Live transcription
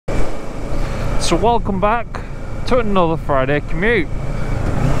So welcome back to another Friday Commute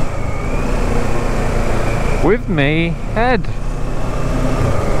with me, Ed.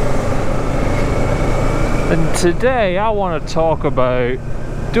 And today I want to talk about,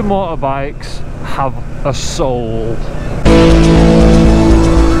 do motorbikes have a soul?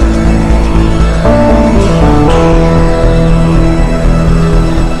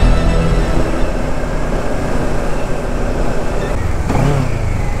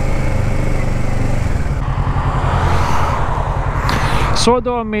 So what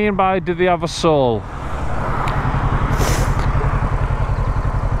do I mean by do they have a soul?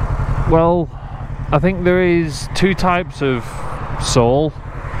 Well, I think there is two types of soul.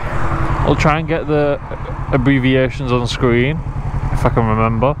 I'll try and get the abbreviations on screen if I can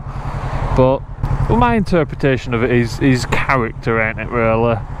remember. But well, my interpretation of it is character, ain't it,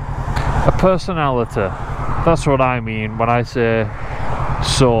 really? A personality. That's what I mean when I say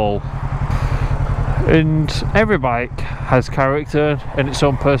soul. And every bike has character and its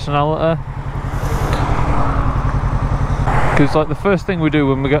own personality. Because like the first thing we do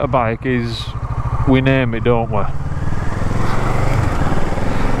when we get a bike is we name it, don't we?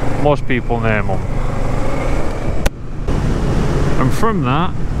 Most people name them. And from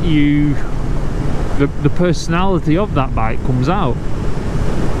that, the personality of that bike comes out.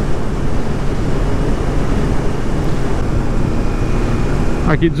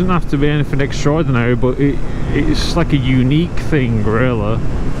 Like, it doesn't have to be anything extraordinary, but it's like a unique thing, really.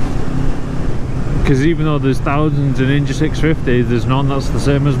 Because even though there's thousands of Ninja 650s, there's none that's the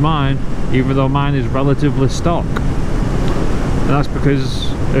same as mine, even though mine is relatively stock. And that's because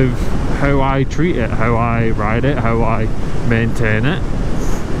of how I treat it, how I ride it, how I maintain it.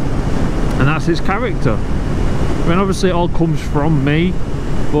 And that's its character. I mean, obviously it all comes from me,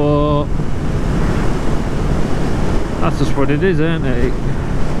 but that's just what it is, isn't it?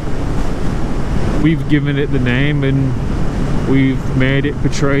 We've given it the name and we've made it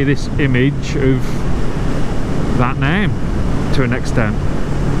portray this image of that name to an extent.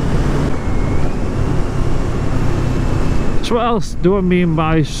 So what else do I mean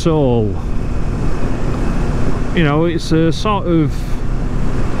by soul? You know, it's a sort of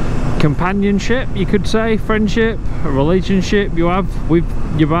companionship, you could say, friendship, a relationship you have with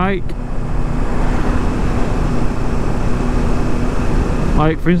your bike.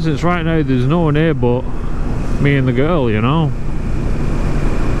 Like, for instance, right now there's no one here but me and the girl, you know.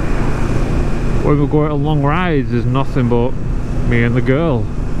 When we go on long rides, there's nothing but me and the girl.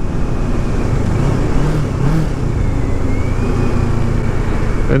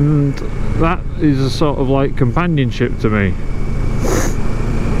 And that is a sort of like companionship to me.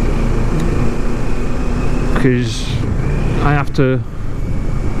 Because I have to,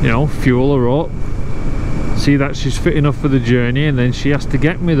 you know, fuel her up, see that she's fit enough for the journey, and then she has to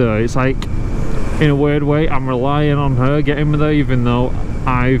get me there. It's like, in a weird way, I'm relying on her getting me there, even though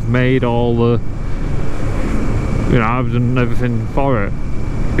I've made all the, you know, I've done everything for it,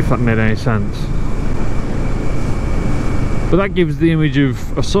 if that made any sense. But that gives the image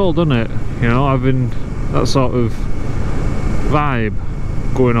of a soul, doesn't it? You know, having that sort of vibe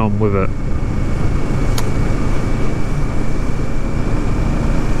going on with it.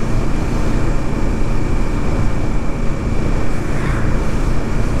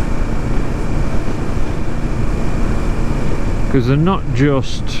 Because they're not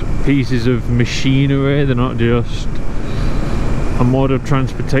just pieces of machinery, they're not just a mode of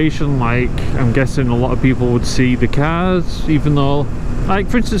transportation like I'm guessing a lot of people would see the cars, even though, like,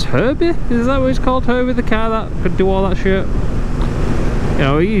 for instance, Herbie, is that what he's called, Herbie, the car that could do all that shit? You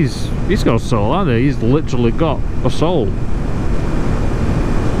know, he's got a soul, hasn't he? He's literally got a soul.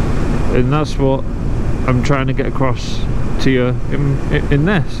 And that's what I'm trying to get across to you in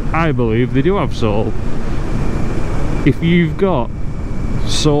this. I believe they do have soul. If you've got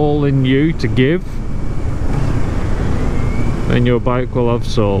soul in you to give, then your bike will have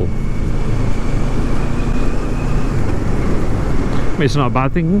soul. I mean, it's not a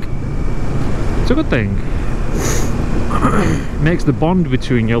bad thing, it's a good thing. Makes the bond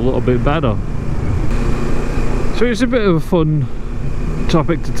between you a little bit better. So it's a bit of a fun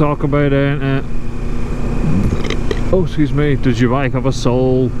topic to talk about, ain't it? Oh, excuse me. Does your bike have a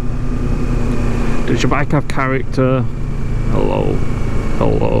soul? Does your bike have character? Hello.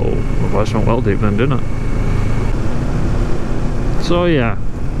 Hello. My voice went well deep then, didn't it? So yeah,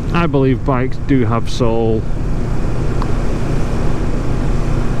 I believe bikes do have soul.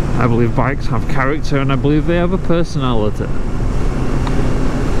 I believe bikes have character, and I believe they have a personality.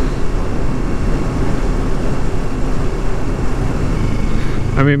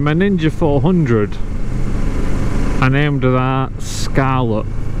 I mean, my Ninja 400, I named that Scarlet,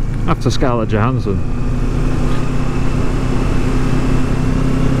 after Scarlett Johansson.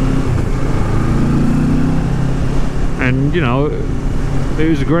 And you know, it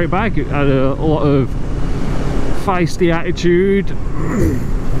was a great bike. It had a lot of feisty attitude.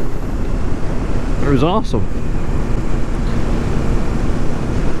 It was awesome.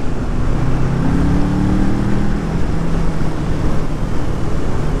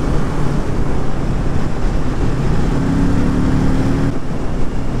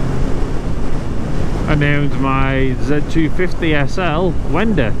 I named my Z250 SL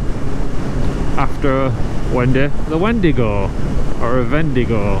Wendy, after Wendy the Wendigo, or a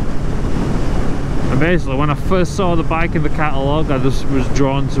Vendigo. And basically when I first saw the bike in the catalogue, I just was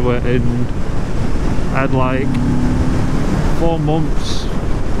drawn to it, and I had like 4 months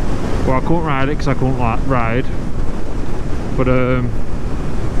where I couldn't ride it because I couldn't ride, but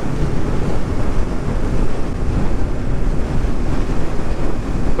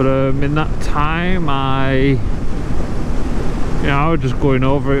in that time I was just going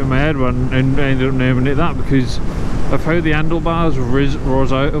over it in my head and ended up naming it that because of how the handlebars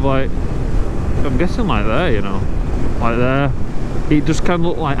rose out of, like, I'm guessing like there, you know, like there. It just kind of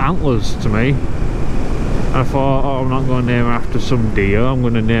looked like antlers to me. And I thought, oh, I'm not going to name her after some deer, I'm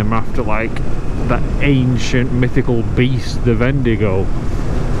going to name her after like that ancient mythical beast, the Vendigo.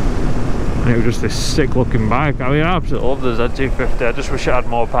 And it was just this sick looking bike. I mean, I absolutely love the Z250. I just wish it had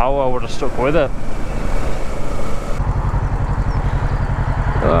more power. I would have stuck with it.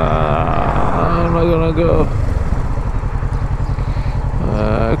 I'm not gonna go.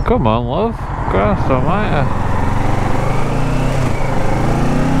 Come on, love. Christ almighty.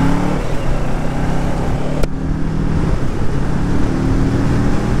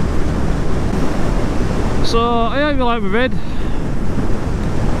 So, I hope you like my vid.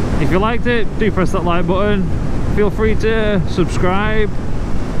 If you liked it, do press that like button. Feel free to subscribe.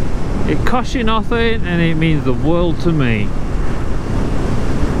 It costs you nothing and it means the world to me.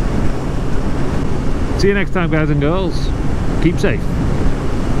 See you next time, guys and girls. Keep safe.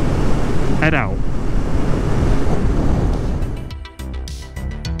 Head out.